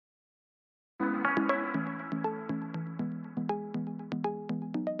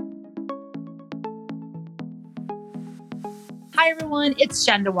Hi, everyone. It's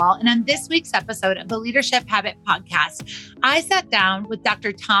Jen DeWall. And on this week's episode of the Leadership Habit Podcast, I sat down with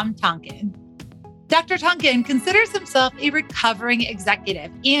Dr. Tom Tonkin. Dr. Tonkin considers himself a recovering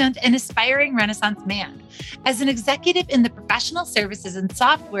executive and an aspiring Renaissance man. As an executive in the professional services and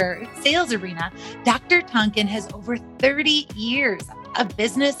software sales arena, Dr. Tonkin has over 30 years of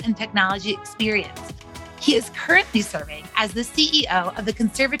business and technology experience. He is currently serving as the CEO of the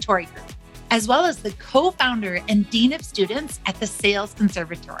Conservatory Group, as well as the co-founder and dean of students at the Sales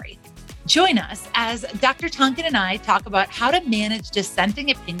Conservatory. Join us as Dr. Tonkin and I talk about how to manage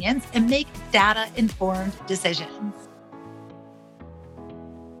dissenting opinions and make data-informed decisions.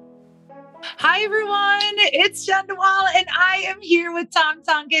 Hi, everyone. It's Jen DeWall, and I am here with Tom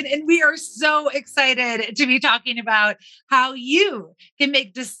Tonkin, and we are so excited to be talking about how you can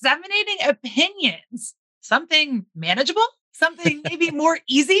make disseminating opinions something manageable, something maybe more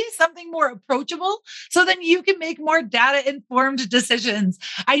easy, something more approachable, so then you can make more data-informed decisions.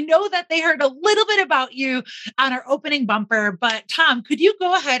 I know that they heard a little bit about you on our opening bumper, but Tom, could you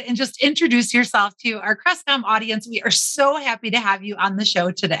go ahead and just introduce yourself to our Crestcom audience? We are so happy to have you on the show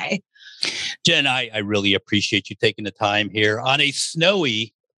today. Jen, I really appreciate you taking the time here on a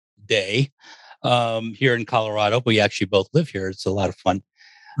snowy day here in Colorado. We actually both live here. It's a lot of fun.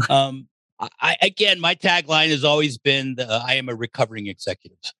 Again, my tagline has always been, I am a recovering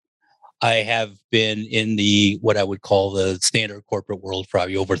executive. I have been in what I would call the standard corporate world for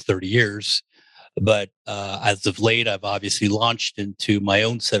probably over 30 years. But as of late, I've obviously launched into my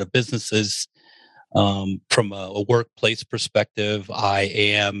own set of businesses. From a workplace perspective, I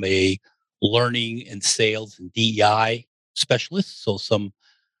am a learning and sales and DEI specialist. So some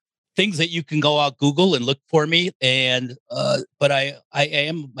things that you can go out Google and look for me, and but I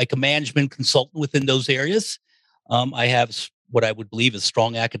am like a management consultant within those areas. I have what I would believe is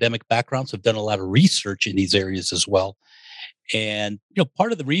strong academic background, so I've done a lot of research in these areas as well. And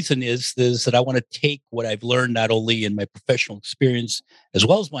part of the reason is that I want to take what I've learned not only in my professional experience as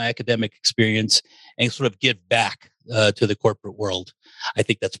well as my academic experience and sort of give back to the corporate world. I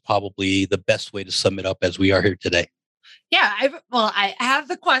think that's probably the best way to sum it up as we are here today. Yeah, I have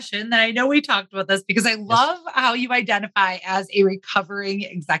the question that I know we talked about this because I love how you identify as a recovering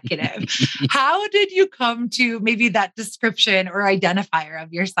executive. How did you come to maybe that description or identifier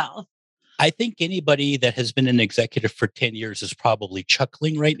of yourself? I think anybody that has been an executive for 10 years is probably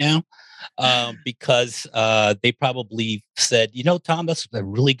chuckling right now because they probably said, Tom, that's a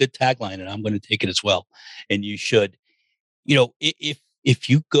really good tagline and I'm going to take it as well. And you should, if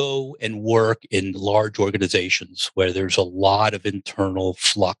you go and work in large organizations where there's a lot of internal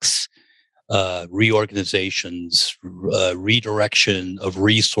flux, reorganizations, redirection of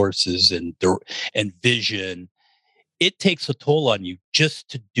resources and vision, it takes a toll on you just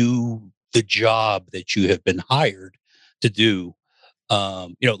to do the job that you have been hired to do,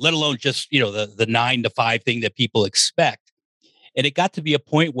 let alone just, the 9 to 5 thing that people expect. And it got to be a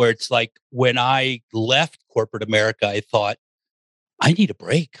point where it's like when I left corporate America, I thought, I need a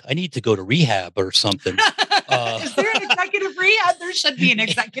break. I need to go to rehab or something. Is there an executive rehab? There should be an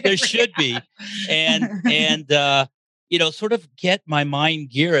executive there rehab. Should be. And sort of get my mind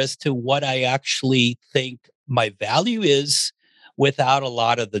gear as to what I actually think my value is without a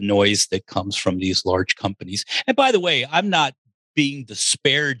lot of the noise that comes from these large companies. And by the way, I'm not being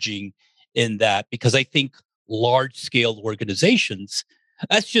disparaging in that because I think large scale organizations,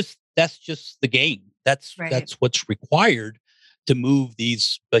 that's just the game. That's what's required to move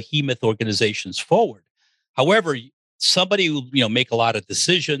these behemoth organizations forward. However, somebody will make a lot of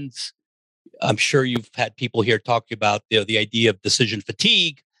decisions. I'm sure you've had people here talk about the idea of decision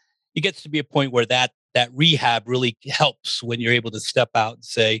fatigue. It gets to be a point where that rehab really helps when you're able to step out and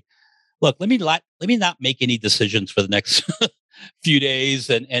say, look, let me not make any decisions for the next few days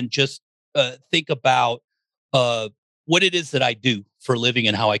and just think about what it is that I do for a living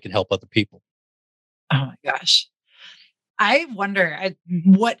and how I can help other people. Oh my gosh. I wonder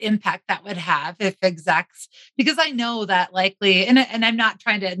what impact that would have if execs, because I know that likely, and I'm not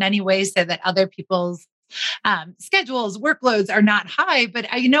trying to in any way say that other people's schedules, workloads are not high, but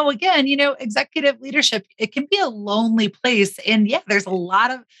I know, again, executive leadership, it can be a lonely place. And there's a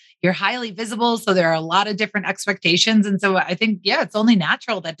lot of, you're highly visible. So there are a lot of different expectations. And so I think, it's only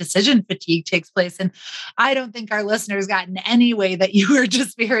natural that decision fatigue takes place. And I don't think our listeners got in any way that you were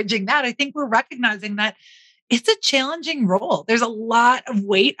disparaging that. I think we're recognizing that it's a challenging role. There's a lot of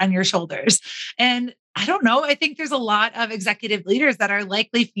weight on your shoulders. And I don't know, I think there's a lot of executive leaders that are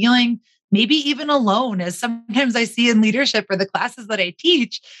likely feeling maybe even alone, as sometimes I see in leadership or the classes that I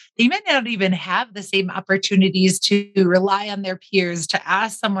teach, they might not even have the same opportunities to rely on their peers, to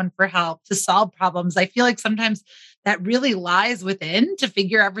ask someone for help, to solve problems. I feel like sometimes that really lies within to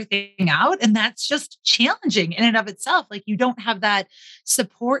figure everything out. And that's just challenging in and of itself. Like you don't have that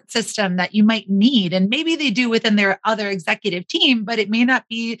support system that you might need. And maybe they do within their other executive team, but it may not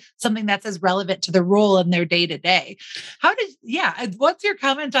be something that's as relevant to the role in their day to day. What's your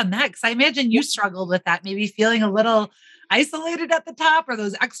comment on that? Because I imagine you struggled with that, maybe feeling a little isolated at the top, or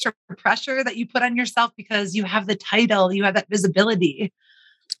those extra pressure that you put on yourself because you have the title, you have that visibility.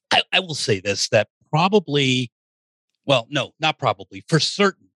 I will say this, that probably, well, no, not probably, for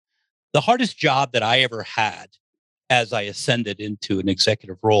certain, the hardest job that I ever had as I ascended into an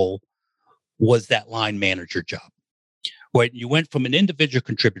executive role was that line manager job. When you went from an individual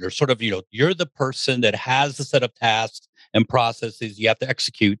contributor, sort of, you're the person that has a set of tasks and processes you have to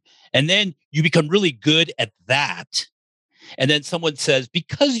execute. And then you become really good at that. And then someone says,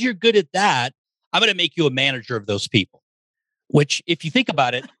 because you're good at that, I'm going to make you a manager of those people. Which, if you think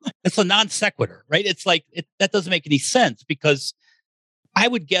about it, it's a non sequitur, right? It's like, that doesn't make any sense, because I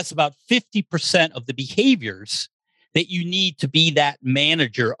would guess about 50% of the behaviors that you need to be that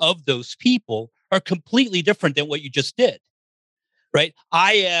manager of those people are completely different than what you just did, right?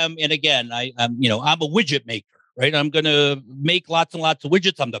 I am, and again, I'm a widget maker, right? I'm going to make lots and lots of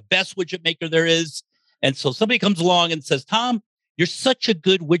widgets. I'm the best widget maker there is. And so somebody comes along and says, Tom, you're such a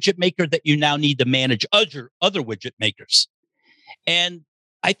good widget maker that you now need to manage other widget makers. And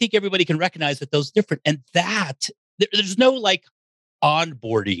I think everybody can recognize that those different, and that there's no like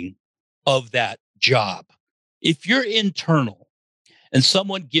onboarding of that job. If you're internal and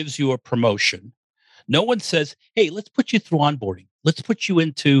someone gives you a promotion, no one says, hey, let's put you through onboarding. Let's put you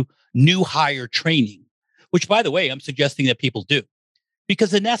into new hire training, which, by the way, I'm suggesting that people do,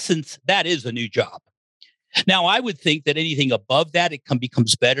 because in essence, that is a new job. Now, I would think that anything above that, it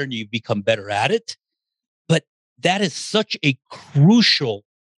becomes better and you become better at it. But that is such a crucial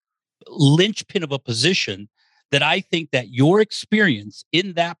linchpin of a position that I think that your experience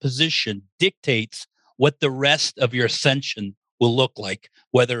in that position dictates what the rest of your ascension will look like,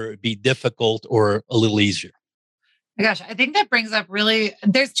 whether it be difficult or a little easier. My gosh, I think that brings up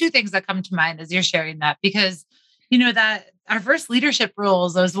there's two things that come to mind as you're sharing that, because that our first leadership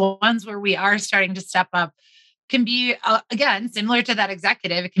roles, those ones where we are starting to step up, can be, again, similar to that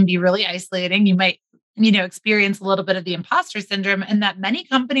executive. It can be really isolating. You might, experience a little bit of the imposter syndrome, and that many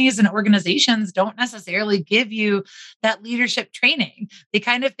companies and organizations don't necessarily give you that leadership training. They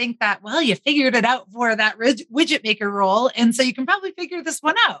kind of think that, well, you figured it out for that widget maker role, and so you can probably figure this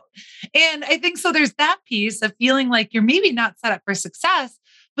one out. And I think so there's that piece of feeling like you're maybe not set up for success.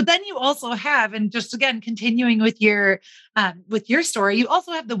 But then you also have, and just again, continuing with your story, you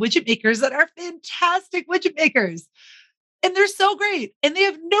also have the widget makers that are fantastic widget makers. And they're so great. And they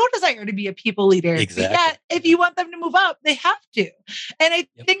have no desire to be a people leader. Exactly. But yet, if you want them to move up, they have to. And I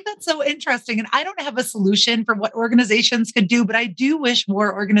think that's so interesting. And I don't have a solution for what organizations could do, but I do wish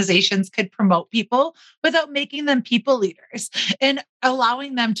more organizations could promote people without making them people leaders and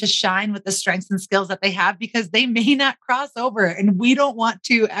allowing them to shine with the strengths and skills that they have, because they may not cross over. And we don't want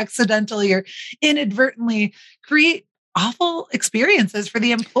to accidentally or inadvertently create awful experiences for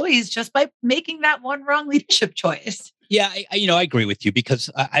the employees just by making that one wrong leadership choice. Yeah, I agree with you, because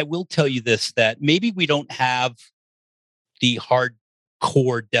I will tell you this, that maybe we don't have the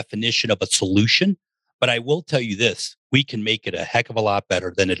hardcore definition of a solution, but I will tell you this, we can make it a heck of a lot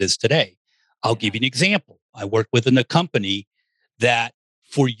better than it is today. I'll give you an example. I worked within a company that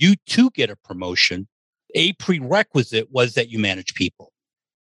for you to get a promotion, a prerequisite was that you manage people.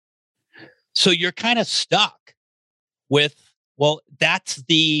 So you're kind of stuck with, well, that's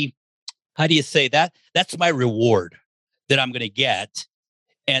how do you say that? That's my reward that I'm going to get.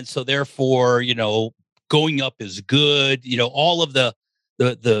 And so therefore, going up is good. All of the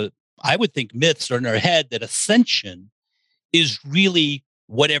I would think myths are in our head that ascension is really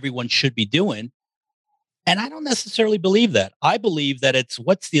what everyone should be doing. And I don't necessarily believe that. I believe that it's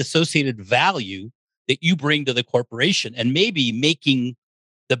what's the associated value that you bring to the corporation, and maybe making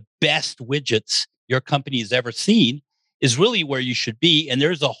the best widgets your company has ever seen is really where you should be. And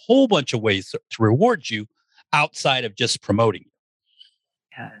there's a whole bunch of ways to reward you outside of just promoting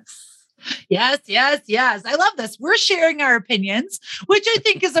you. Yes. Yes. I love this. We're sharing our opinions, which I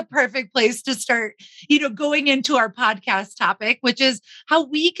think is a perfect place to start, going into our podcast topic, which is how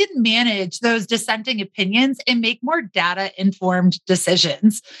we can manage those dissenting opinions and make more data-informed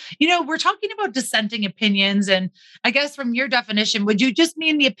decisions. We're talking about dissenting opinions, and I guess from your definition, would you just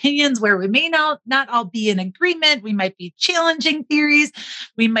mean the opinions where we may not all be in agreement? We might be challenging theories.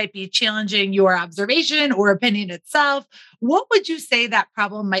 We might be challenging your observation or opinion itself. What would you say that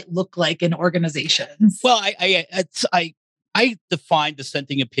problem might look like in organizations? Well, I define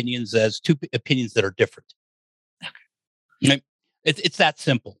dissenting opinions as two opinions that are different. It's that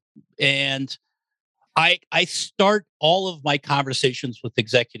simple. And I start all of my conversations with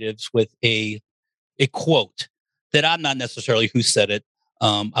executives with a quote that I'm not necessarily who said it.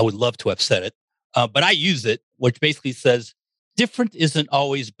 I would love to have said it, but I use it, which basically says, different isn't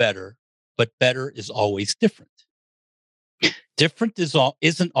always better, but better is always different. Different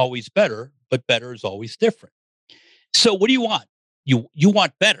isn't always better, but better is always different. So what do you want? You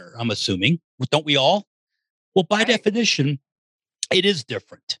want better, I'm assuming. Don't we all? Well, by Right. definition, it is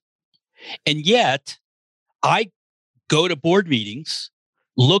different. And yet I go to board meetings,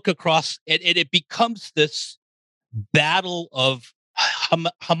 look across, and it becomes this battle of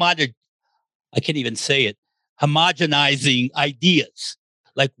I can't even say it, homogenizing ideas.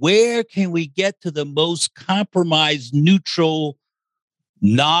 Like, where can we get to the most compromised, neutral,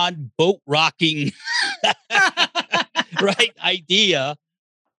 non boat rocking, right idea?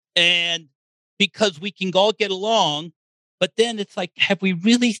 And because we can all get along, but then it's like, have we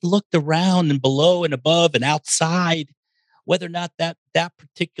really looked around and below and above and outside whether or not that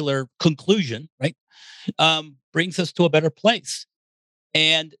particular conclusion, right, brings us to a better place?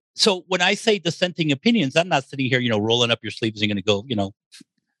 And so when I say dissenting opinions, I'm not sitting here, rolling up your sleeves and going to go,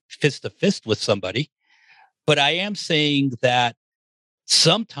 fist to fist with somebody. But I am saying that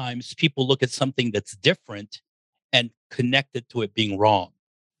sometimes people look at something that's different and connect it to it being wrong.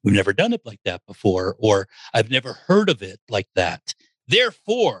 We've never done it like that before, or I've never heard of it like that.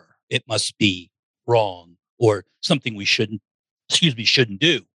 Therefore, it must be wrong or something we shouldn't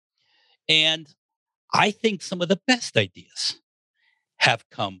do. And I think some of the best ideas have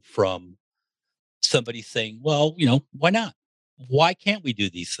come from somebody saying, well, why not? Why can't we do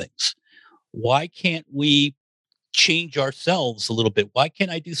these things? Why can't we change ourselves a little bit? Why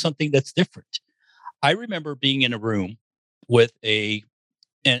can't I do something that's different? I remember being in a room with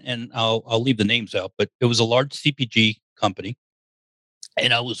and I'll leave the names out, but it was a large CPG company.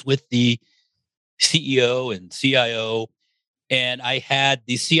 And I was with the CEO and CIO, and I had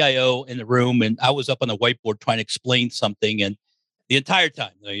the CIO in the room, and I was up on the whiteboard trying to explain something. And the entire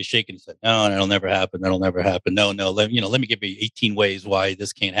time, he's shaking his head. No, that'll never happen. That'll never happen. No, let me give you 18 ways why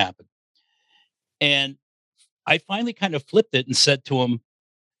this can't happen. And I finally kind of flipped it and said to him,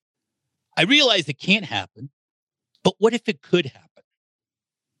 I realize it can't happen, but what if it could happen?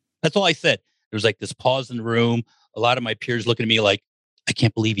 That's all I said. There was like this pause in the room. A lot of my peers looking at me like, I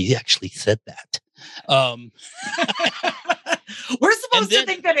can't believe he actually said that. Um, We're supposed to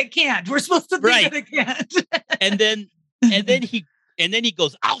think that it can't. We're supposed to think that it can't. and then he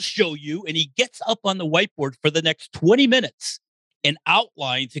goes, I'll show you. And he gets up on the whiteboard for the next 20 minutes and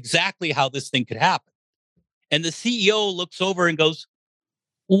outlines exactly how this thing could happen. And the CEO looks over and goes,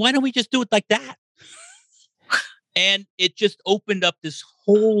 well, why don't we just do it like that? And it just opened up this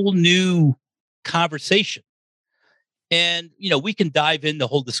whole new conversation. And, we can dive in the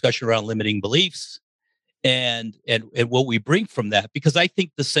whole discussion around limiting beliefs and what we bring from that, because I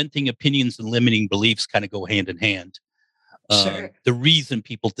think dissenting opinions and limiting beliefs kind of go hand in hand. Sure. The reason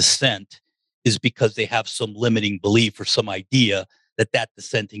people dissent is because they have some limiting belief or some idea that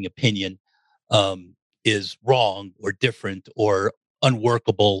dissenting opinion is wrong or different or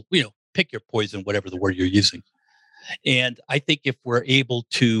unworkable. Pick your poison, whatever the word you're using. And I think if we're able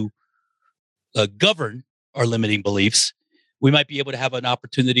to govern our limiting beliefs, we might be able to have an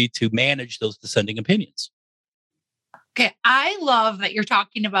opportunity to manage those dissenting opinions. Okay, I love that you're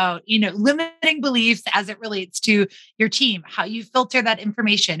talking about, limiting beliefs as it relates to your team, how you filter that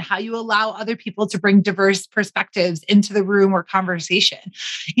information, how you allow other people to bring diverse perspectives into the room or conversation.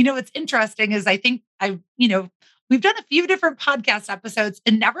 What's interesting is I think we've done a few different podcast episodes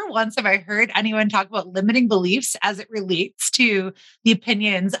and never once have I heard anyone talk about limiting beliefs as it relates to the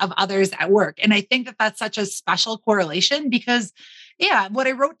opinions of others at work. And I think that that's such a special correlation because yeah, what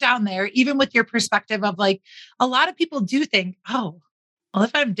I wrote down there, even with your perspective of like, a lot of people do think, oh, well,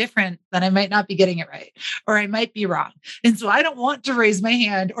 if I'm different, then I might not be getting it right, or I might be wrong. And so I don't want to raise my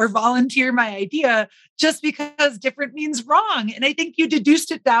hand or volunteer my idea just because different means wrong. And I think you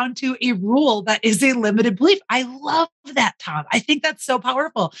deduced it down to a rule that is a limited belief. I love that, Tom. I think that's so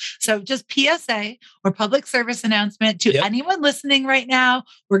powerful. So just PSA or public service announcement to anyone listening right now.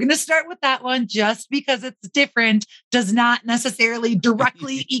 We're going to start with that one. Just because it's different does not necessarily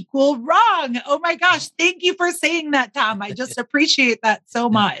directly equal wrong. Oh my gosh. Thank you for saying that, Tom. I just appreciate that so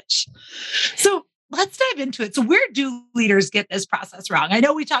much. So let's dive into it. So where do leaders get this process wrong? I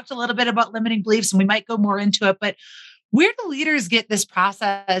know we talked a little bit about limiting beliefs and we might go more into it, but where do leaders get this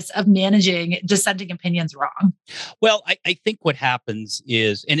process of managing dissenting opinions wrong? Well, I think what happens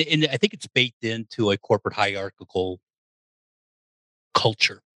is, and I think it's baked into a corporate hierarchical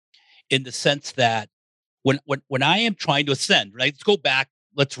culture in the sense that when I am trying to ascend, right? Let's go back.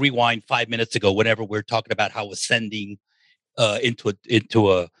 Let's rewind 5 minutes ago. Whenever we're talking about how ascending into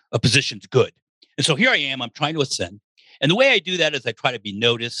a position's good, and so here I am. I'm trying to ascend, and the way I do that is I try to be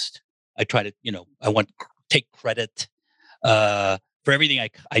noticed. I try to, I want to take credit for everything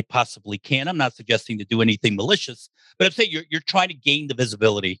I possibly can. I'm not suggesting to do anything malicious, but I'm saying you're trying to gain the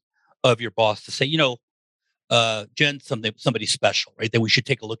visibility of your boss to say, Jen, somebody special, right? That we should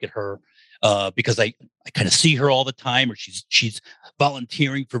take a look at her because I kind of see her all the time, or she's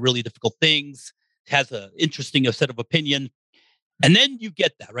volunteering for really difficult things, has an interesting set of opinion, and then you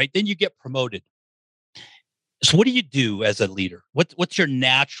get that, right? Then you get promoted. So what do you do as a leader? What's your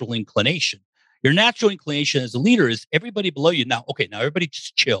natural inclination? Your natural inclination as a leader is everybody below you. Now, okay, now everybody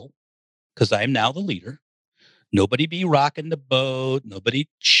just chill because I am now the leader. Nobody be rocking the boat. Nobody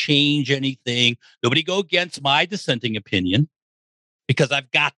change anything. Nobody go against my dissenting opinion because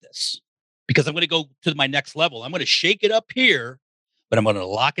I've got this. Because I'm going to go to my next level. I'm going to shake it up here, but I'm going to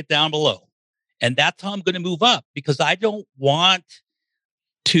lock it down below. And that's how I'm going to move up because I don't want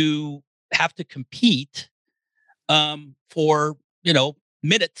to have to compete for,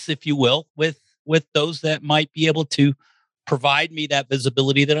 minutes, if you will, with those that might be able to provide me that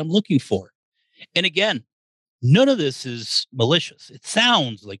visibility that I'm looking for. And again, none of this is malicious. It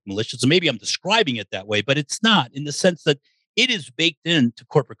sounds like malicious, and maybe I'm describing it that way, but it's not, in the sense that it is baked into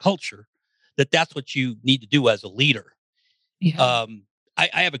corporate culture that that's what you need to do as a leader. Yeah.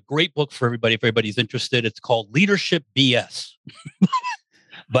 I have a great book for everybody, if everybody's interested. It's called Leadership BS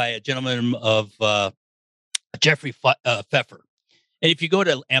by a gentleman of Jeffrey Pfeffer. And if you go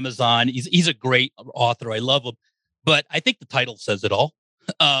to Amazon, he's a great author. I love him. But I think the title says it all.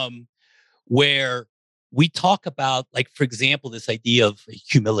 Where we talk about, like, for example, this idea of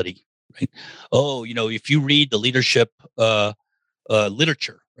humility, right? Oh, if you read the leadership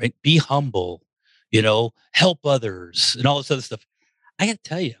literature, right? Be humble, help others and all this other stuff. I got to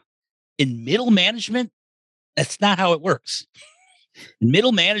tell you, in middle management, that's not how it works. In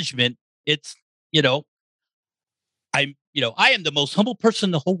middle management, it's, I am the most humble person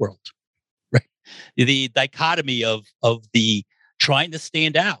in the whole world, right? The dichotomy of the trying to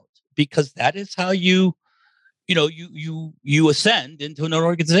stand out, because that is how you ascend into an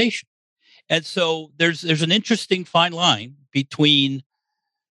organization. And so there's an interesting fine line between,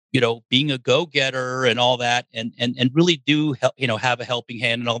 being a go-getter and all that, and really do help, have a helping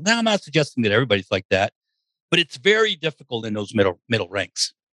hand and all. Now, I'm not suggesting that everybody's like that, but it's very difficult in those middle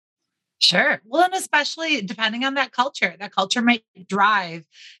ranks. Sure. Well, and especially depending on that culture might drive,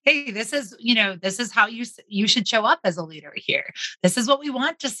 hey, this is how you should show up as a leader here. This is what we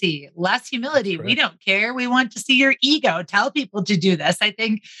want to see. Less humility. We don't care. We want to see your ego. Tell people to do this. I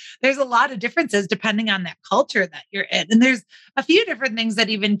think there's a lot of differences depending on that culture that you're in. And there's a few different things that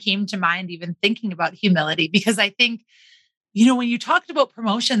even came to mind, even thinking about humility, because I think when you talked about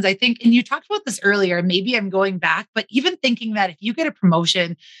promotions, I think, and you talked about this earlier, maybe I'm going back, but even thinking that if you get a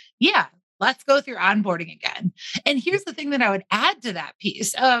promotion, yeah, let's go through onboarding again. And here's the thing that I would add to that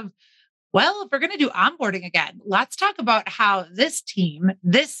piece of, well, if we're going to do onboarding again, let's talk about how this team,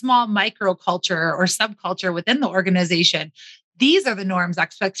 this small micro culture or subculture within the organization, these are the norms,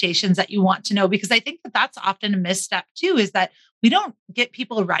 expectations that you want to know, because I think that that's often a misstep too, is that we don't get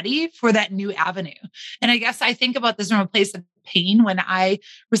people ready for that new avenue. And I guess I think about this from a place of pain when I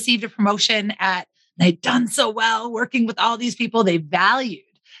received a promotion and I'd done so well working with all these people. They valued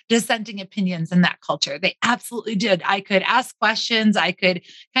dissenting opinions in that culture. They absolutely did. I could ask questions. I could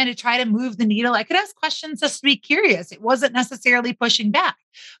kind of try to move the needle. I could ask questions just to be curious. It wasn't necessarily pushing back.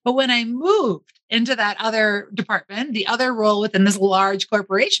 But when I moved into that other department, the other role within this large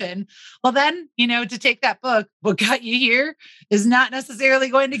corporation, well, then, to take that book, what got you here is not necessarily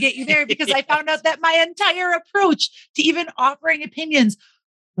going to get you there, because I found out that my entire approach to even offering opinions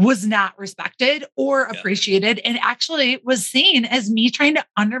was not respected or appreciated, and actually was seen as me trying to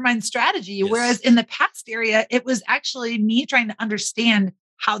undermine strategy. Yes. Whereas in the past area, it was actually me trying to understand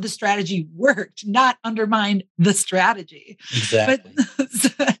how the strategy worked, not undermine the strategy. Exactly.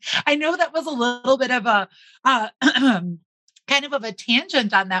 But I know that was a little bit of a kind of a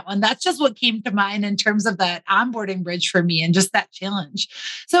tangent on that one. That's just what came to mind in terms of that onboarding bridge for me and just that challenge.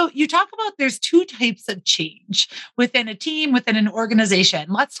 So you talk about there's two types of change within a team, within an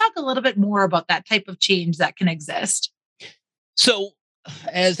organization. Let's talk a little bit more about that type of change that can exist. So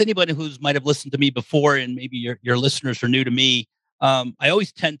as anybody who's might have listened to me before, and maybe your listeners are new to me, I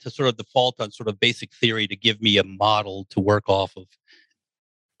always tend to sort of default on sort of basic theory to give me a model to work off of.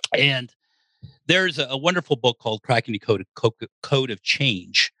 And there's a wonderful book called Cracking the Code of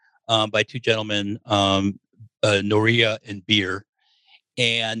Change by two gentlemen, Noria and Beer.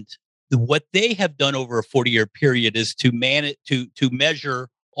 And what they have done over a 40-year period is to measure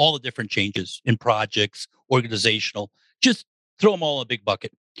all the different changes in projects, organizational, just throw them all in a big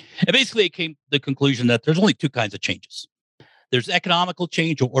bucket. And basically it came to the conclusion that there's only two kinds of changes. There's economical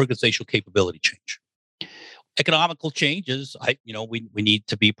change or organizational capability change. Economical change is, we need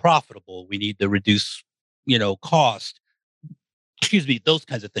to be profitable. We need to reduce, cost, those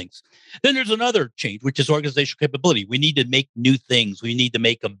kinds of things. Then there's another change, which is organizational capability. We need to make new things. We need to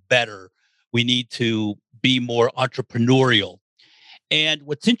make them better. We need to be more entrepreneurial. And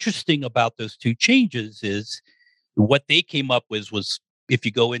what's interesting about those two changes is what they came up with was, if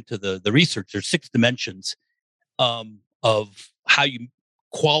you go into the research, there's 6 dimensions of how you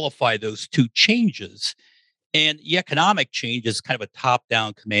qualify those two changes. And the economic change is kind of a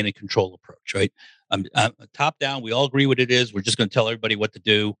top-down command and control approach, right? Top-down, we all agree what it is. We're just going to tell everybody what to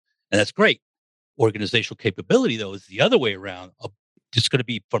do, and that's great. Organizational capability, though, is the other way around. It's going to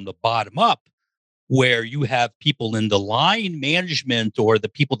be from the bottom up, where you have people in the line management or the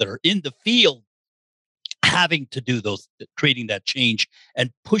people that are in the field having to do creating that change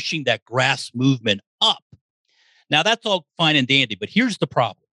and pushing that grass movement up. Now, that's all fine and dandy, but here's the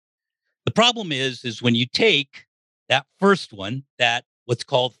problem. The problem is when you take that first one, that what's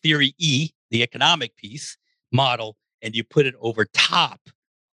called theory E, the economic piece model, and you put it over top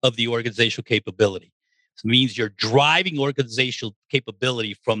of the organizational capability. It means you're driving organizational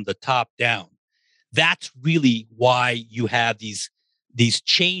capability from the top down. That's really why you have these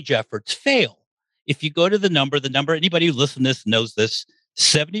change efforts fail. If you go to the number, anybody who listens to this knows this,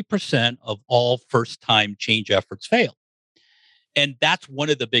 70% of all first-time change efforts fail. And that's one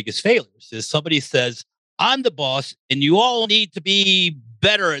of the biggest failures is somebody says, I'm the boss and you all need to be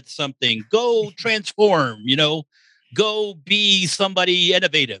better at something. Go transform, go be somebody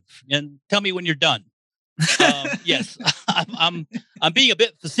innovative and tell me when you're done. Yes, I'm being a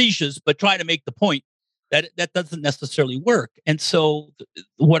bit facetious, but trying to make the point that that doesn't necessarily work. And so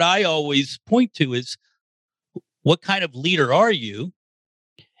what I always point to is, what kind of leader are you?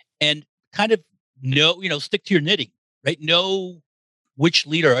 And kind of stick to your knitting, right? Know which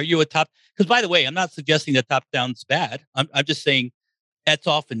leader. Are you a top? Because by the way, I'm not suggesting that top down's bad. I'm just saying that's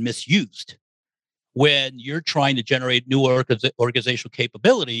often misused when you're trying to generate new organizational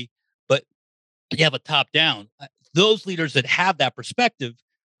capability, but you have a top down. Those leaders that have that perspective,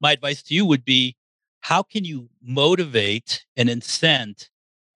 my advice to you would be, how can you motivate and incent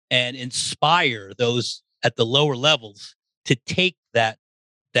and inspire those at the lower levels to take that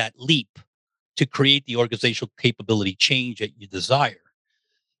leap to create the organizational capability change that you desire?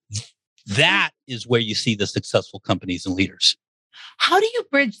 That is where you see the successful companies and leaders. How do you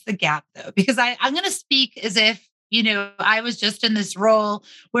bridge the gap, though? Because I'm going to speak as if, I was just in this role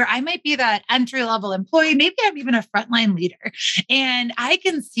where I might be that entry level employee. Maybe I'm even a frontline leader. And I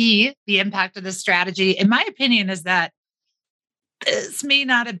can see the impact of this strategy. In my opinion, is that this may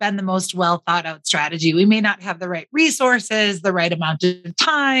not have been the most well thought out strategy. We may not have the right resources, the right amount of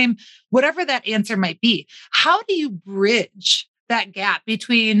time, whatever that answer might be. How do you bridge that gap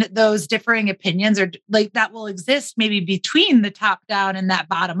between those differing opinions, or like that will exist maybe between the top down and that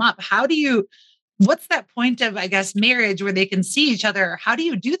bottom up? What's that point of, I guess, marriage where they can see each other? How do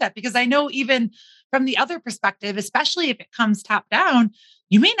you do that? Because I know even from the other perspective, especially if it comes top down,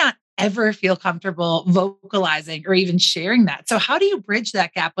 you may not ever feel comfortable vocalizing or even sharing that. So how do you bridge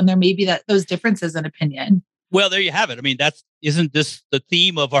that gap when there may be those differences in opinion? Well, there you have it. I mean, isn't this the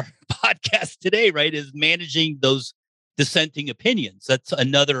theme of our podcast today, right? Is managing those dissenting opinions. That's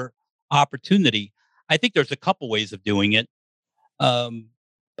another opportunity. I think there's a couple ways of doing it.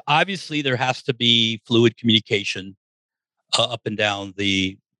 Obviously, there has to be fluid communication up and down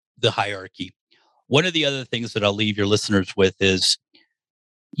the hierarchy. One of the other things that I'll leave your listeners with is,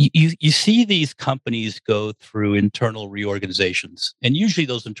 you see these companies go through internal reorganizations, and usually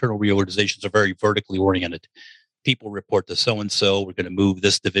those internal reorganizations are very vertically oriented. People report to so-and-so, we're going to move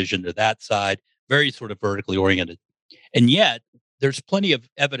this division to that side, very sort of vertically oriented. And yet there's plenty of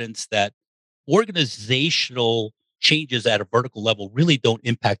evidence that organizational changes at a vertical level really don't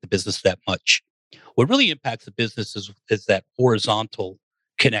impact the business that much. What really impacts the business is that horizontal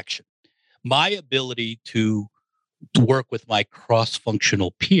connection. My ability to work with my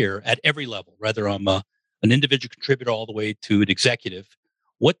cross-functional peer at every level, whether I'm an individual contributor all the way to an executive.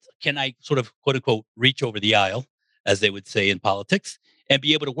 What can I sort of, quote unquote, reach over the aisle, as they would say in politics, and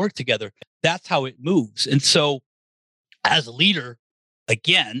be able to work together? That's how it moves. And so as a leader,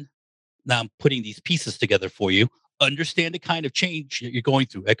 again, now I'm putting these pieces together for you. Understand the kind of change you're going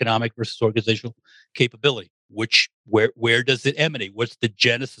through, economic versus organizational capability. Where does it emanate? What's the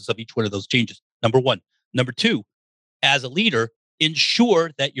genesis of each one of those changes? Number one. Number two, as a leader,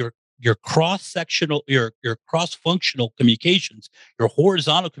 ensure that your cross-sectional, your cross-functional communications, your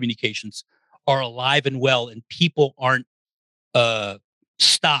horizontal communications are alive and well, and people aren't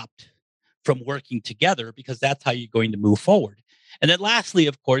stopped from working together, because that's how you're going to move forward. And then lastly,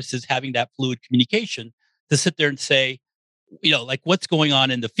 of course, is having that fluid communication to sit there and say, like, what's going on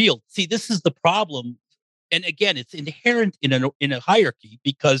in the field. See, this is the problem. And again, it's inherent in a hierarchy,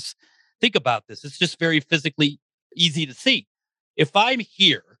 because think about this. It's just very physically easy to see. If I'm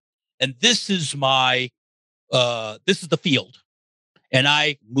here and this is the field, and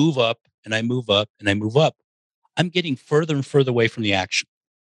I move up and I move up and I move up, I'm getting further and further away from the action.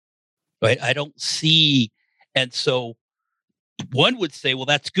 Right? I don't see. And so one would say, well,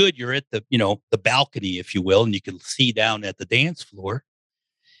 that's good. You're at the balcony, if you will, and you can see down at the dance floor,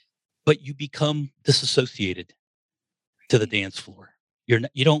 but you become disassociated to the dance floor. You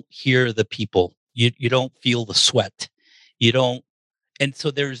don't hear the people. You don't feel the sweat. You don't. And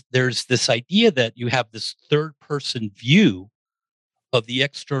so there's this idea that you have this third person view of the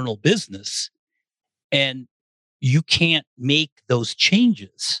external business, and you can't make those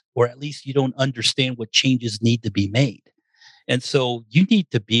changes, or at least you don't understand what changes need to be made. And so you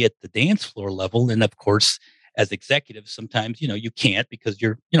need to be at the dance floor level. And of course, as executives, sometimes, you can't, because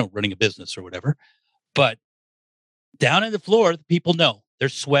you're, running a business or whatever. But down on the floor, the people know. They're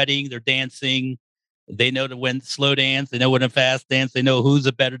sweating, they're dancing. They know when to slow dance. They know when to fast dance. They know who's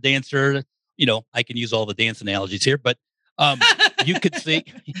a better dancer. I can use all the dance analogies here, but you could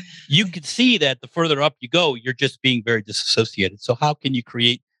see that the further up you go, you're just being very disassociated. So how can you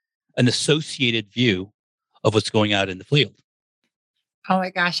create an associated view of what's going on in the field? Oh my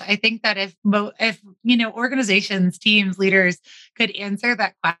gosh. I think that if organizations, teams, leaders could answer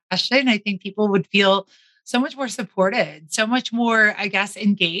that question, I think people would feel so much more supported, so much more, I guess,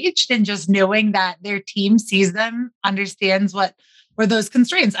 engaged in just knowing that their team sees them, understands what were those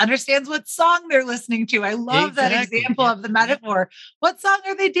constraints, understands what song they're listening to. I love that example of the metaphor. What song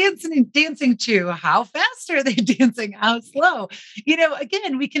are they dancing to? How fast are they dancing? How slow?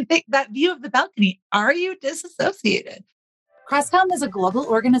 Again, we can take that view of the balcony. Are you disassociated? Crestcom is a global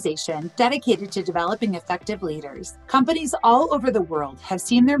organization dedicated to developing effective leaders. Companies all over the world have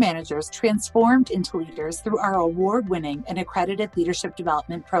seen their managers transformed into leaders through our award-winning and accredited leadership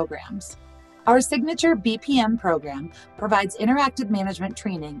development programs. Our signature BPM program provides interactive management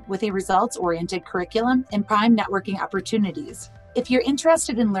training with a results-oriented curriculum and prime networking opportunities. If you're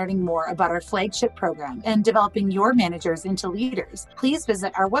interested in learning more about our flagship program and developing your managers into leaders, please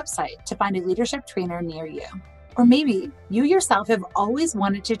visit our website to find a leadership trainer near you. Or maybe you yourself have always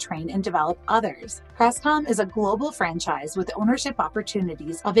wanted to train and develop others. Crestcom is a global franchise with ownership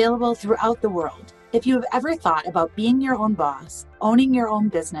opportunities available throughout the world. If you have ever thought about being your own boss, owning your own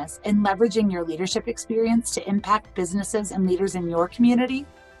business, and leveraging your leadership experience to impact businesses and leaders in your community,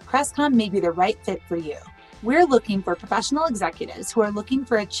 Crestcom may be the right fit for you. We're looking for professional executives who are looking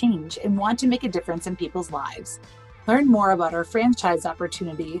for a change and want to make a difference in people's lives. Learn more about our franchise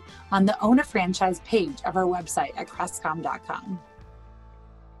opportunity on the Own a Franchise page of our website at crestcom.com.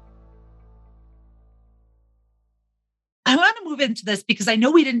 I want to move into this because I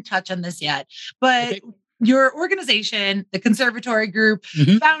know we didn't touch on this yet, but your organization, the Conservatory Group,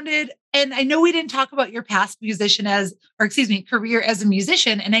 founded, and I know we didn't talk about your past career as a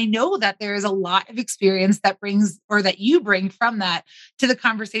musician. And I know that there is a lot of experience that you bring from that to the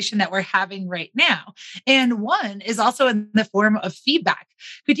conversation that we're having right now. And one is also in the form of feedback.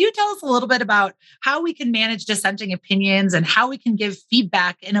 Could you tell us a little bit about how we can manage dissenting opinions and how we can give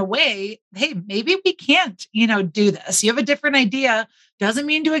feedback in a way, hey, maybe we can't, do this. You have a different idea. Doesn't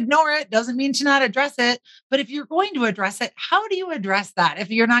mean to ignore it. Doesn't mean to not address it. But if you're going to address it, how do you address that if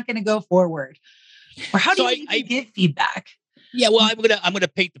you're not going to go forward? Or how do you give feedback? Yeah, well, I'm gonna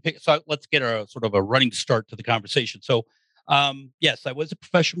paint the picture. So let's get a sort of a running start to the conversation. So, yes, I was a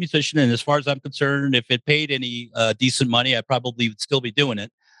professional musician, and as far as I'm concerned, if it paid any decent money, I probably would still be doing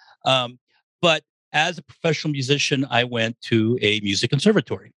it. But as a professional musician, I went to a music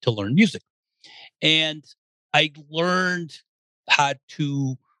conservatory to learn music, and I learned how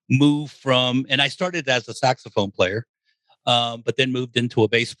to move from. And I started as a saxophone player. But then moved into a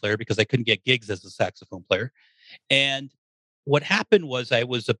bass player because I couldn't get gigs as a saxophone player. And what happened was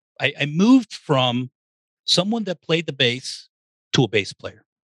I moved from someone that played the bass to a bass player.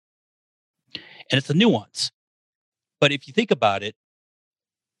 And it's a nuance. But if you think about it,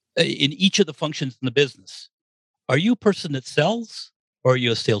 in each of the functions in the business, are you a person that sells, or are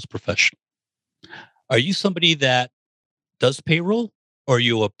you a sales professional? Are you somebody that does payroll, or are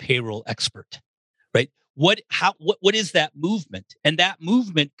you a payroll expert? Right? What is that movement? And that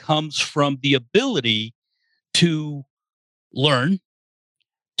movement comes from the ability to learn,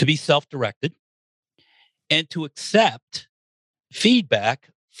 to be self-directed, and to accept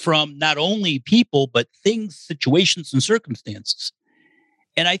feedback from not only people, but things, situations, and circumstances.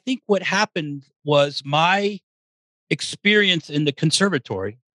 And I think what happened was my experience in the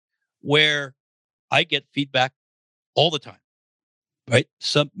conservatory, where I get feedback all the time, right?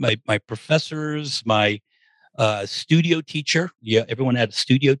 My professors, my studio teacher. Yeah, everyone had a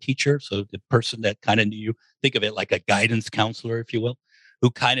studio teacher. So the person that kind of knew you, think of it like a guidance counselor, if you will, who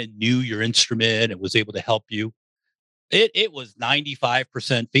kind of knew your instrument and was able to help you. It was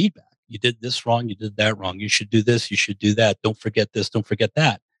 95% feedback. You did this wrong. You did that wrong. You should do this. You should do that. Don't forget this. Don't forget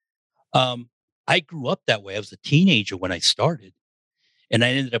that. I grew up that way. I was a teenager when I started, and I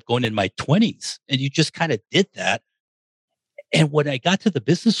ended up going in my 20s. And you just kind of did that. And when I got to the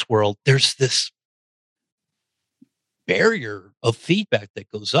business world, there's this barrier of feedback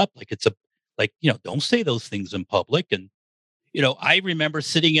that goes up. Like don't say those things in public. And, I remember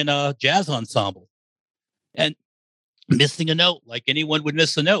sitting in a jazz ensemble and missing a note like anyone would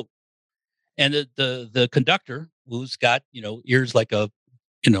miss a note. And the conductor, who's got, ears like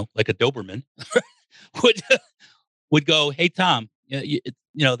like a Doberman, would would go, "Hey, Tom,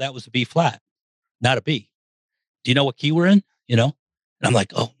 that was a B flat, not a B. Do you know what key we're in?" And I'm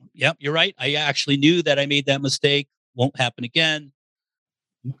like, "Oh, yep, you're right. I actually knew that I made that mistake. Won't happen again."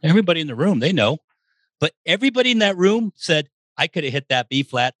 Everybody in the room, they know. But everybody in that room said, "I could have hit that B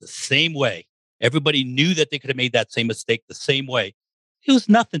flat the same way." Everybody knew that they could have made that same mistake the same way. It was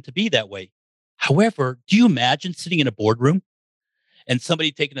nothing to be that way. However, do you imagine sitting in a boardroom and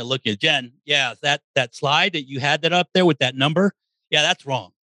somebody taking a look at Jen? Yeah, that slide that you had that up there with that number. Yeah, that's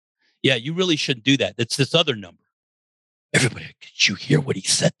wrong. Yeah, you really shouldn't do that. It's this other number. Everybody, did you hear what he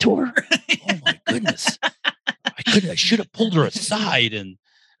said to her? Oh my goodness. I should have pulled her aside and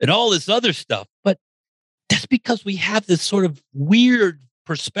all this other stuff. But that's because we have this sort of weird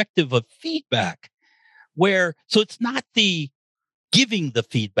perspective of feedback so it's not the giving the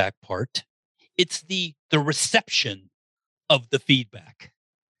feedback part. It's the reception of the feedback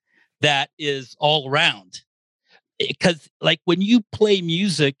that is all around. Because like when you play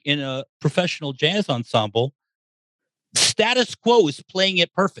music in a professional jazz ensemble, status quo is playing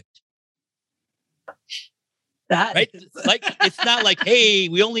it perfect. That right? Like it's not like, hey,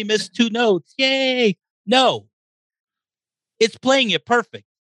 we only missed 2 notes. Yay. No. It's playing it perfect.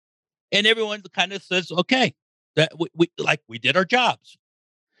 And everyone kind of says, okay, that we did our jobs.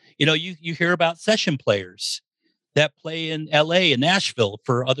 You hear about session players that play in LA and Nashville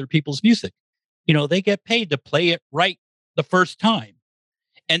for other people's music. They get paid to play it right the first time.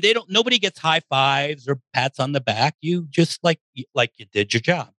 And nobody gets high fives or pats on the back. You just like you did your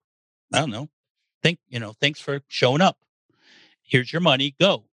job. I don't know. Thanks for showing up. Here's your money.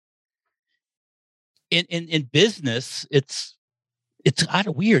 Go. In business, it's kind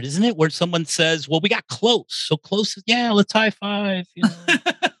of weird, isn't it? Where someone says, "Well, we got close, so close. Yeah, let's high five."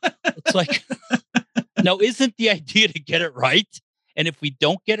 It's like, no, isn't the idea to get it right? And if we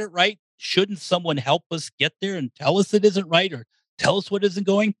don't get it right, shouldn't someone help us get there and tell us it isn't right or tell us what isn't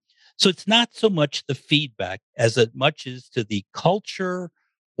going? So it's not so much the feedback as much as to the culture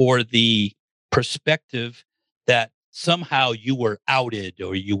or the perspective that somehow you were outed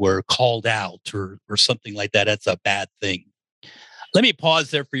or you were called out or something like that. That's a bad thing. Let me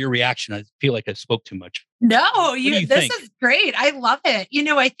pause there for your reaction. I feel like I spoke too much. No, this think? Is great. I love it.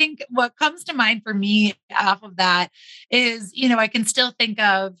 I think what comes to mind for me off of that is, I can still think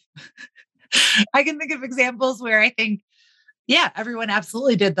of examples where I think, yeah, everyone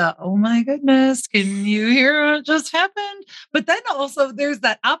absolutely did oh my goodness, can you hear what just happened? But then also there's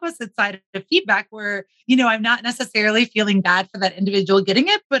that opposite side of feedback where, I'm not necessarily feeling bad for that individual getting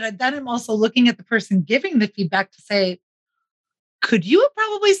it, but then I'm also looking at the person giving the feedback to say, could you have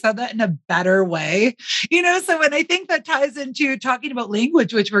probably said that in a better way? So when I think that ties into talking about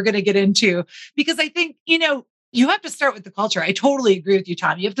language, which we're going to get into, because I think, you have to start with the culture. I totally agree with you,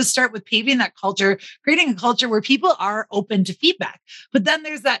 Tom. You have to start with paving that culture, creating a culture where people are open to feedback. But then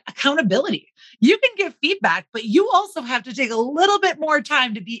there's that accountability. You can give feedback, but you also have to take a little bit more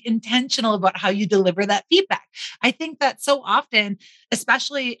time to be intentional about how you deliver that feedback. I think that so often,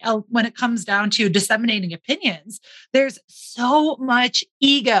 especially when it comes down to disseminating opinions, there's so much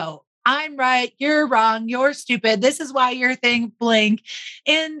ego. I'm right, you're wrong, you're stupid. This is why your thing blank.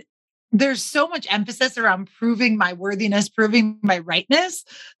 And there's so much emphasis around proving my worthiness, proving my rightness,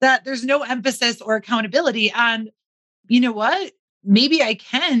 that there's no emphasis or accountability on, you know what? Maybe I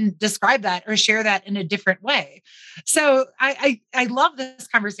can describe that or share that in a different way. So I love this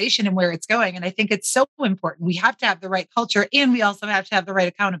conversation and where it's going. And I think it's so important. We have to have the right culture and we also have to have the right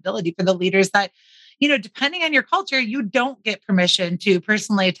accountability for the leaders that, depending on your culture, you don't get permission to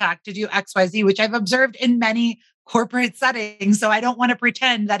personally attack, to do XYZ, which I've observed in many corporate settings. So I don't want to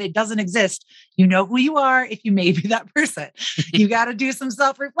pretend that it doesn't exist. You know who you are if you may be that person. You got to do some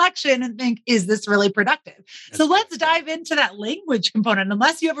self-reflection and think, is this really productive? So let's dive into that language component,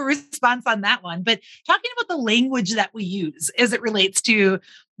 unless you have a response on that one. But talking about the language that we use as it relates to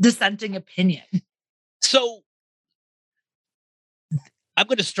dissenting opinion. So I'm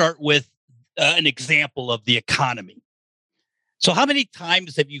going to start with an example of the economy. So how many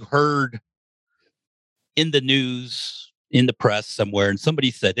times have you heard in the news, in the press somewhere, and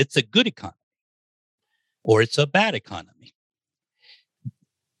somebody said it's a good economy or it's a bad economy?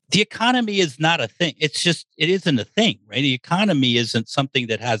 The economy is not a thing. It isn't a thing, right? The economy isn't something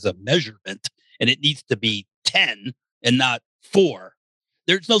that has a measurement and it needs to be 10 and not 4.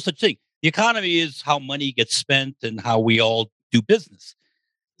 There's no such thing. The economy is how money gets spent and how we all do business.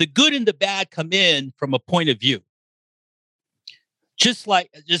 The good and the bad come in from a point of view. Just like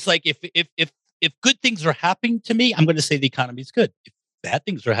if good things are happening to me, I'm going to say the economy is good. If bad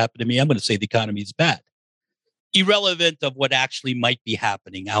things are happening to me, I'm going to say the economy is bad. Irrelevant of what actually might be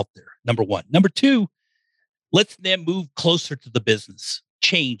happening out there. Number one. Number two, let's then move closer to the business.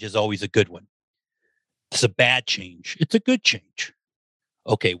 Change is always a good one. It's a bad change. It's a good change.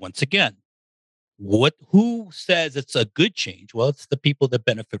 Okay, once again, who says it's a good change? Well, it's the people that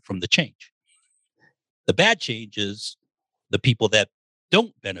benefit from the change. The bad change is the people that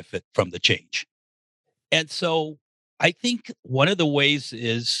don't benefit from the change. And so I think one of the ways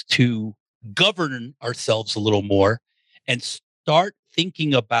is to govern ourselves a little more and start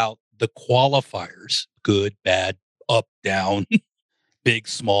thinking about the qualifiers, good, bad, up, down, big,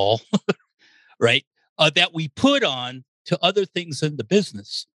 small, right? That we put on to other things in the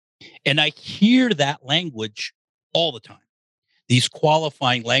business. And I hear that language all the time, these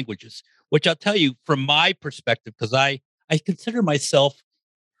qualifying languages, which I'll tell you from my perspective, because I consider myself,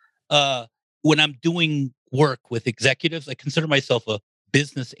 when I'm doing work with executives, I consider myself a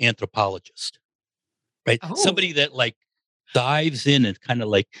business anthropologist, right? Oh. Somebody that like dives in and kind of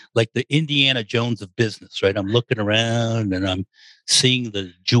like the Indiana Jones of business, right? I'm looking around and I'm seeing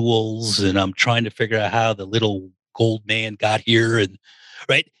the jewels and I'm trying to figure out how the little gold man got here, and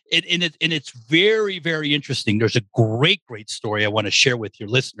right. And it's very, very interesting. There's a great story I want to share with your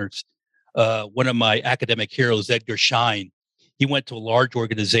listeners. One of my academic heroes, Edgar Schein, he went to a large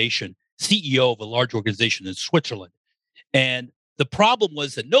organization, CEO of a large organization in Switzerland. And the problem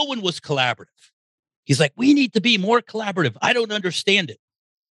was that no one was collaborative. He's like, we need to be more collaborative. I don't understand it.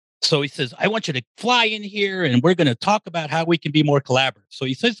 So he says, I want you to fly in here and we're going to talk about how we can be more collaborative. So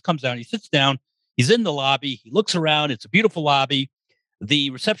he says, comes down, he sits down, he's in the lobby, he looks around, it's a beautiful lobby.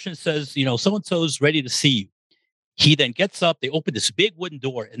 The receptionist says, so-and-so's ready to see you. He then gets up, they open this big wooden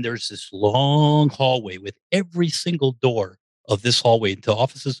door, and there's this long hallway with every single door of this hallway into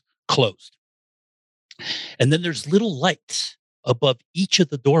offices closed. And then there's little lights above each of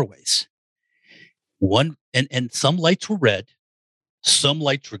the doorways. And some lights were red, some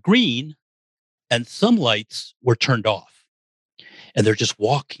lights were green, and some lights were turned off. And they're just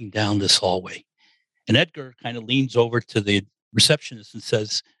walking down this hallway. And Edgar kind of leans over to the receptionist and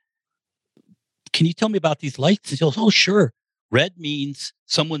says, can you tell me about these lights? And she goes, oh, sure. Red means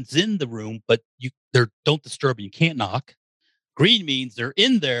someone's in the room, but don't disturb them. You can't knock. Green means they're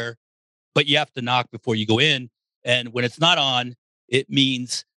in there, but you have to knock before you go in. And when it's not on, it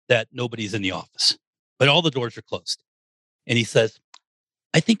means that nobody's in the office, but all the doors are closed. And he says,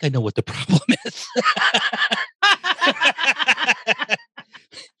 I think I know what the problem is.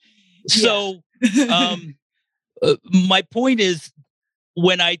 So my point is,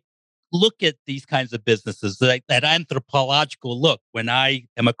 when I look at these kinds of businesses, that anthropological look, when I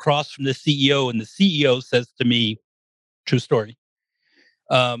am across from the CEO and the CEO says to me, true story,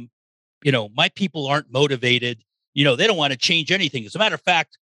 my people aren't motivated. They don't want to change anything. As a matter of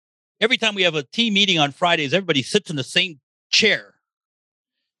fact, every time we have a team meeting on Fridays, everybody sits in the same chair.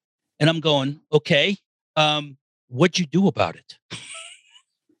 And I'm going, okay, what'd you do about it?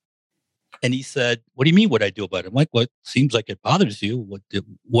 And he said, what do you mean what I do about it? I'm like, what seems like it bothers you?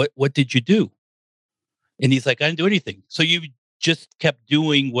 What did you do? And he's like, I didn't do anything. So you just kept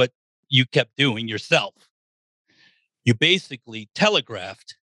doing what you kept doing yourself. You basically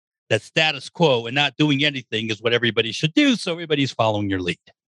telegraphed that status quo and not doing anything is what everybody should do. So everybody's following your lead.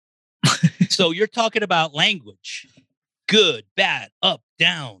 So you're talking about language, good, bad, up,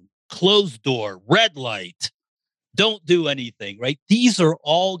 down, closed door, red light. Don't do anything, right? These are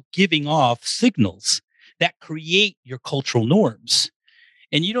all giving off signals that create your cultural norms,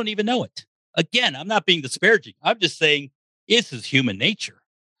 and you don't even know it. Again, I'm not being disparaging. I'm just saying this is human nature.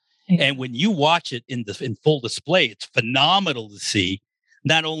 Yeah. And when you watch it in full display, it's phenomenal to see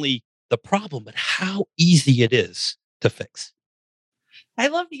not only the problem, but how easy it is to fix. I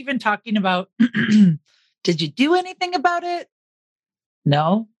love even talking about, did you do anything about it?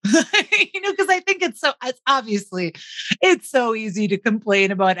 No, because I think it's so easy to complain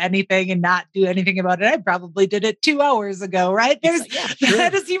about anything and not do anything about it. I probably did it 2 hours ago, right?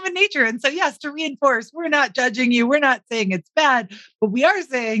 That is human nature. And so, yes, to reinforce, we're not judging you. We're not saying it's bad, but we are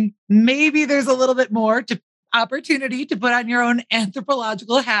saying maybe there's a little bit more to opportunity to put on your own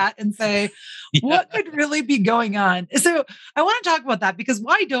anthropological hat and say, what could really be going on? So I want to talk about that, because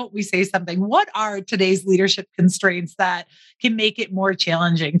why don't we say something? What are today's leadership constraints that can make it more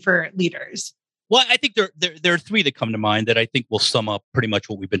challenging for leaders? Well, I think there are three that come to mind that I think will sum up pretty much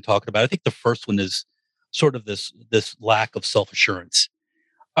what we've been talking about. I think the first one is sort of this lack of self-assurance.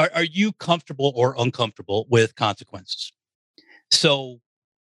 Are you comfortable or uncomfortable with consequences? So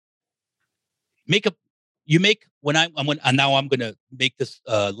now I'm going to make this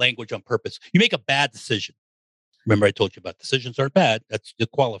language on purpose. You make a bad decision. Remember, I told you about decisions aren't bad. That's the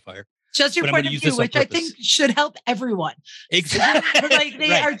qualifier. Just your point of view, which I think should help everyone. Exactly. Like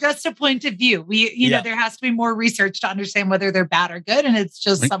they are just a point of view. There has to be more research to understand whether they're bad or good. And it's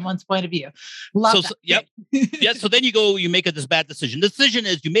just someone's point of view. Love that. Yep. Yeah. So then you make this bad decision. The decision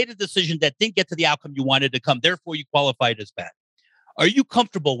is you made a decision that didn't get to the outcome you wanted to come. Therefore, you qualified as bad. Are you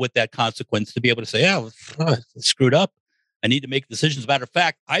comfortable with that consequence to be able to say, I screwed up. I need to make decisions. As a matter of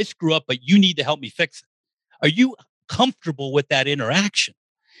fact, I screw up, but you need to help me fix it. Are you comfortable with that interaction?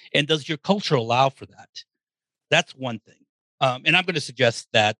 And does your culture allow for that? That's one thing. And I'm going to suggest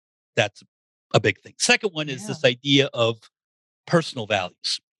that that's a big thing. Second one is this idea of personal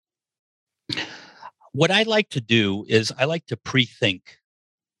values. What I like to do is I like to pre-think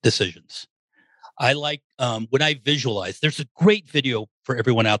decisions. I like when I visualize. There's a great video for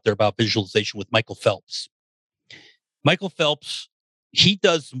everyone out there about visualization with Michael Phelps. Michael Phelps, he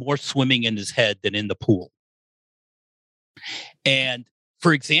does more swimming in his head than in the pool. And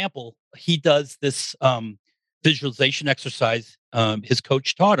for example, he does this visualization exercise. His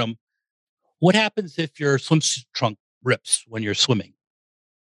coach taught him, what happens if your swimsuit trunk rips when you're swimming?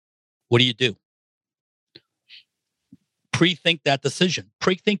 What do? Pre-think that decision.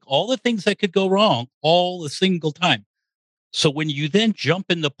 Pre-think all the things that could go wrong all a single time. So when you then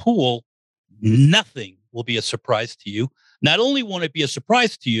jump in the pool, nothing will be a surprise to you. Not only won't it be a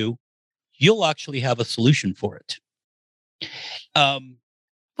surprise to you, you'll actually have a solution for it.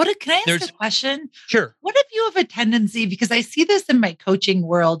 Can I ask a question? Sure. What if you have a tendency, because I see this in my coaching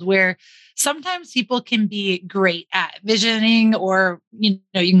world, where sometimes people can be great at visioning, or, you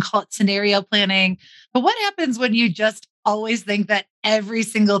can call it scenario planning. But what happens when you just always think that every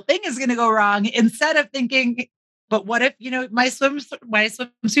single thing is going to go wrong, instead of thinking, but what if, my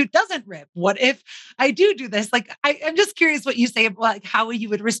swimsuit doesn't rip? What if I do this? Like, I'm just curious what you say about like how you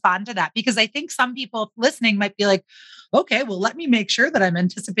would respond to that, because I think some people listening might be like, okay, well, let me make sure that I'm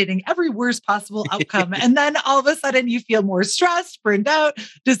anticipating every worst possible outcome. And then all of a sudden you feel more stressed, burned out,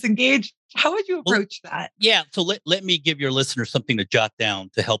 disengaged. How would you approach that? Yeah. So let me give your listeners something to jot down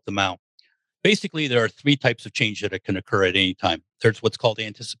to help them out. Basically, there are three types of change that can occur at any time. There's what's called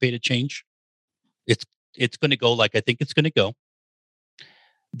anticipated change. It's going to go like I think it's going to go.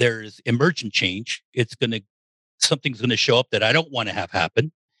 There's emergent change. Something's going to show up that I don't want to have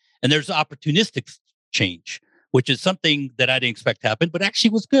happen. And there's opportunistic change, which is something that I didn't expect to happen, but actually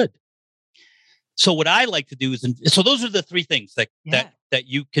was good. So what I like to do is, so those are the three things that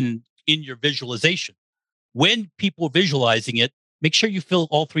you can, in your visualization, when people are visualizing it, make sure you fill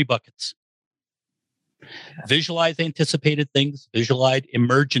all three buckets. Yeah. Visualize anticipated things, visualize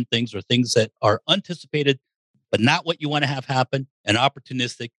emergent things, or things that are anticipated, but not what you want to have happen, and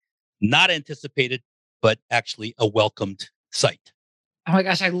opportunistic, not anticipated, but actually a welcomed sight. Oh my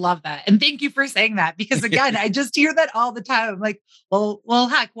gosh, I love that. And thank you for saying that, because again, I just hear that all the time. I'm like, well,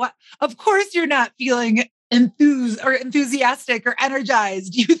 heck, what? Of course you're not feeling enthused or enthusiastic or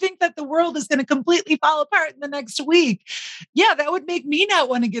energized. You think that the world is going to completely fall apart in the next week. Yeah, that would make me not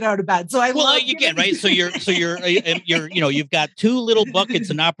want to get out of bed. So right. So you've got two little buckets,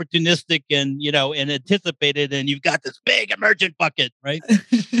 an opportunistic and anticipated, and you've got this big emergent bucket, right?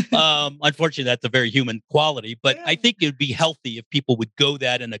 Unfortunately, that's a very human quality, but I think it'd be healthy if people would go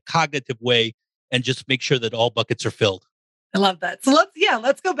that in a cognitive way and just make sure that all buckets are filled. I love that. So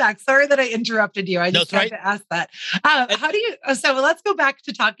let's go back. Sorry that I interrupted you. I just That's had right. to ask that. How do you, so let's go back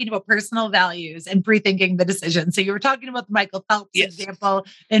to talking about personal values and pre-thinking the decision. So you were talking about the Michael Phelps Yes. example,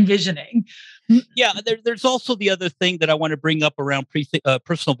 envisioning. Yeah. There's also the other thing that I want to bring up around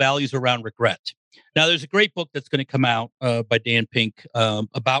personal values around regret. Now, there's a great book that's going to come out by Dan Pink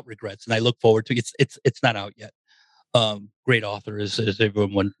about regrets, and I look forward to it. It's not out yet. Great author, as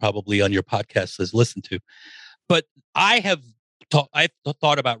everyone probably on your podcast has listened to. But I've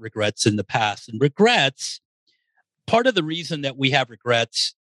thought about regrets in the past, and regrets. Part of the reason that we have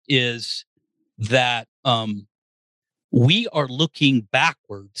regrets is that we are looking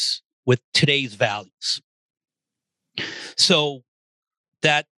backwards with today's values. So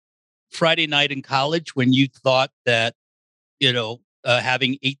that Friday night in college when you thought that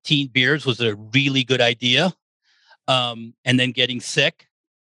having 18 beers was a really good idea, and then getting sick.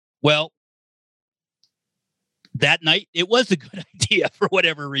 Well, that night it was a good idea for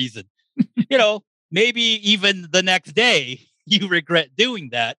whatever reason. Maybe even the next day you regret doing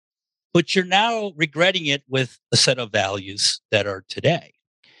that, but you're now regretting it with a set of values that are today.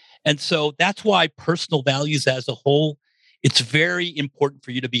 And so that's why personal values as a whole, it's very important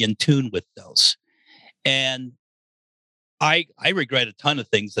for you to be in tune with those. And I regret a ton of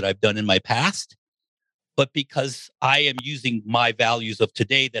things that I've done in my past, but because I am using my values of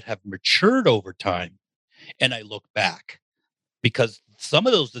today that have matured over time, and I look back, because some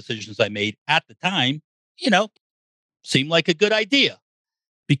of those decisions I made at the time, seemed like a good idea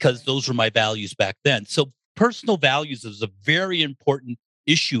because those were my values back then. So personal values is a very important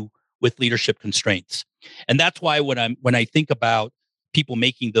issue with leadership constraints. And that's why when I think about people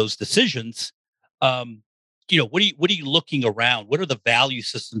making those decisions, what are you looking around? What are the value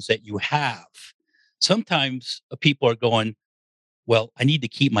systems that you have? Sometimes people are going, well, I need to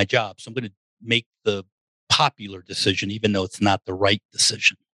keep my job, so I'm going to make the popular decision, even though it's not the right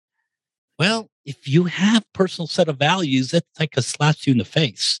decision. Well, if you have personal set of values, that's like a slaps you in the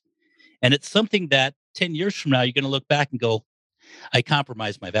face. And it's something that 10 years from now, you're going to look back and go, I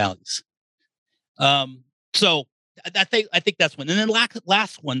compromised my values. So I think that's one. And then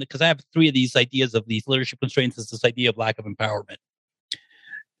last one, because I have three of these ideas of these leadership constraints, is this idea of lack of empowerment.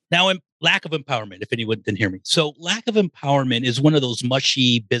 Now, lack of empowerment, if anyone didn't hear me. So lack of empowerment is one of those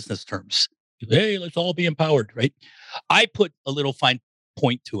mushy business terms. Hey, let's all be empowered, right? I put a little fine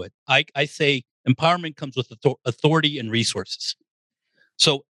point to it. I say empowerment comes with authority and resources.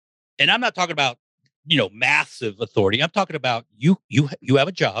 So, and I'm not talking about, massive authority. I'm talking about you have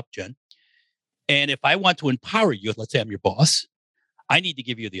a job, Jen. And if I want to empower you, let's say I'm your boss, I need to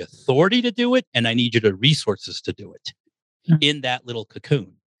give you the authority to do it, and I need you the resources to do it in that little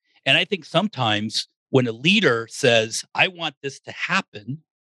cocoon. And I think sometimes when a leader says, I want this to happen,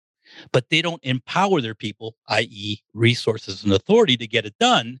 but they don't empower their people, i.e. resources and authority to get it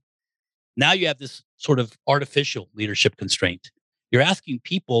done, now you have this sort of artificial leadership constraint. You're asking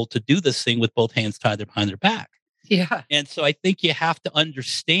people to do this thing with both hands tied behind their back. Yeah. And so I think you have to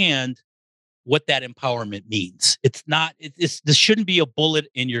understand what that empowerment means. It's not, this shouldn't be a bullet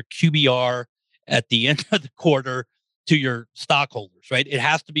in your QBR at the end of the quarter to your stockholders, right? It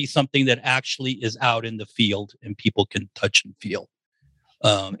has to be something that actually is out in the field and people can touch and feel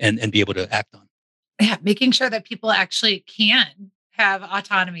and be able to act on. Yeah, making sure that people actually can have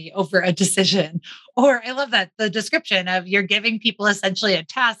autonomy over a decision. Or I love that the description of you're giving people essentially a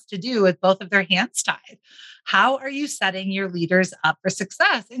task to do with both of their hands tied. How are you setting your leaders up for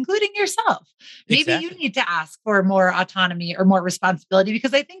success, including yourself? Maybe Exactly. you need to ask for more autonomy or more responsibility,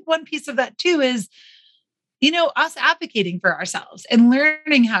 because I think one piece of that too is us advocating for ourselves and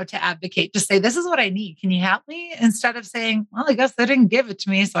learning how to advocate to say, this is what I need. Can you help me? Instead of saying, well, I guess they didn't give it to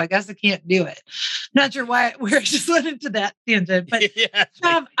me, so I guess I can't do it. Not sure why we just went into that tangent, but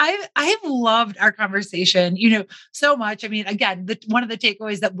I've loved our conversation, so much. I mean, again, one of the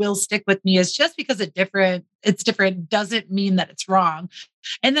takeaways that will stick with me is just because it's different doesn't mean that it's wrong.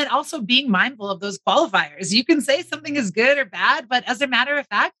 And then also being mindful of those qualifiers. You can say something is good or bad, but as a matter of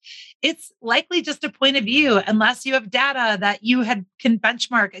fact, it's likely just a point of view unless you have data that you can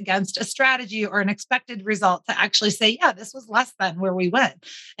benchmark against a strategy or an expected result to actually say, yeah, this was less than where we went.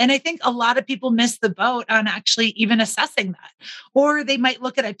 And I think a lot of people miss the boat on actually even assessing that. Or they might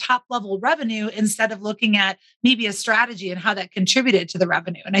look at a top level revenue instead of looking at maybe a strategy and how that contributed to the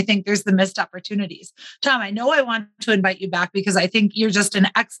revenue. And I think there's the missed opportunities. Tom, I know I want to invite you back because I think you're just an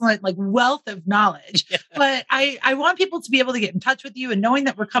excellent wealth of knowledge, but I want people to be able to get in touch with you, and knowing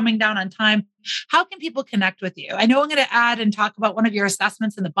that we're coming down on time, how can people connect with you? I know I'm going to add and talk about one of your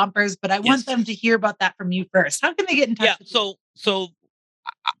assessments in the bumpers, but I want them to hear about that from you first. How can they get in touch with you? So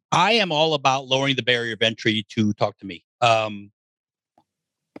I am all about lowering the barrier of entry to talk to me. I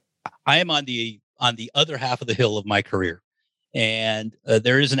am on the other half of the hill of my career, and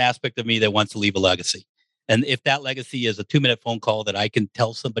there is an aspect of me that wants to leave a legacy. And if that legacy is a 2-minute phone call that I can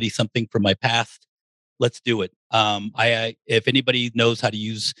tell somebody something from my past, let's do it. If anybody knows how to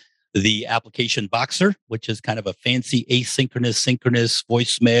use the application Voxer, which is kind of a fancy asynchronous, synchronous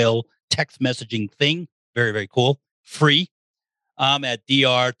voicemail text messaging thing, very, very cool, free. I'm at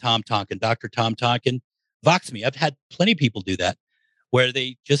Dr. Tom Tonkin, Dr. Tom Tonkin. Vox me. I've had plenty of people do that where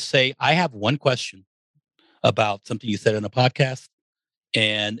they just say, I have one question about something you said in a podcast,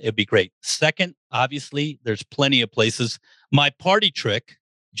 and it'd be great. Second, obviously, there's plenty of places. My party trick,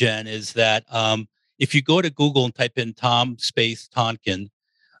 Jen, is that if you go to Google and type in Tom space Tonkin,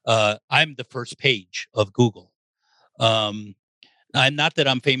 I'm the first page of Google. I'm not that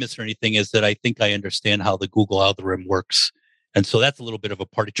I'm famous or anything, is that I think I understand how the Google algorithm works. And so that's a little bit of a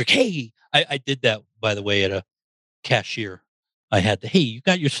party trick. Hey, I did that, by the way, at a cashier. I had hey, you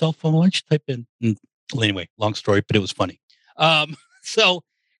got your cell phone? Why don't you type in? Well, anyway, long story, but it was funny. So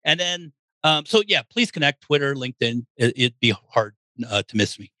yeah, please connect Twitter, LinkedIn. It'd be hard to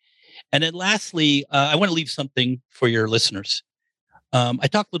miss me. And then lastly, I want to leave something for your listeners. I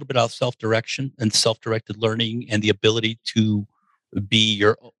talked a little bit about self-direction and self-directed learning and the ability to be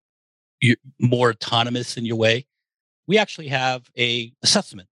your more autonomous in your way. We actually have a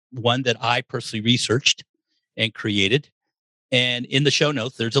assessment, one that I personally researched and created. And in the show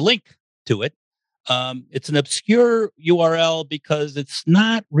notes, there's a link to it. It's an obscure URL because it's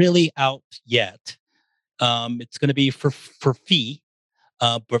not really out yet. It's going to be for fee,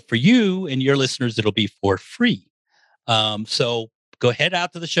 but for you and your listeners, it'll be for free. So go ahead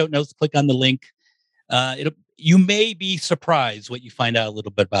out to the show notes, click on the link. You may be surprised what you find out a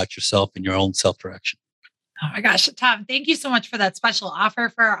little bit about yourself and your own self-direction. Oh my gosh, Tom, thank you so much for that special offer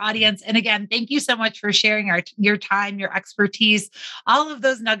for our audience. And again, thank you so much for sharing your time, your expertise, all of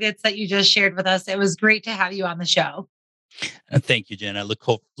those nuggets that you just shared with us. It was great to have you on the show. Thank you, Jen. I look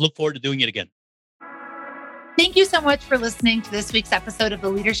forward to doing it again. Thank you so much for listening to this week's episode of the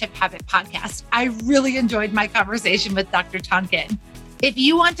Leadership Habit Podcast. I really enjoyed my conversation with Dr. Tonkin. If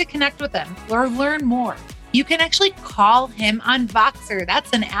you want to connect with him or learn more, you can actually call him on Voxer.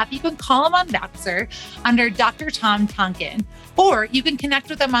 That's an app. You can call him on Voxer under Dr. Tom Tonkin, or you can connect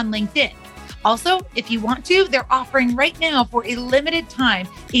with him on LinkedIn. Also, if you want to, they're offering right now for a limited time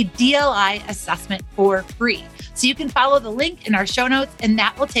a DLI assessment for free. So you can follow the link in our show notes, and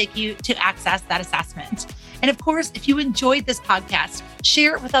that will take you to access that assessment. And of course, if you enjoyed this podcast,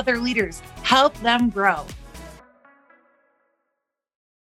 share it with other leaders, help them grow.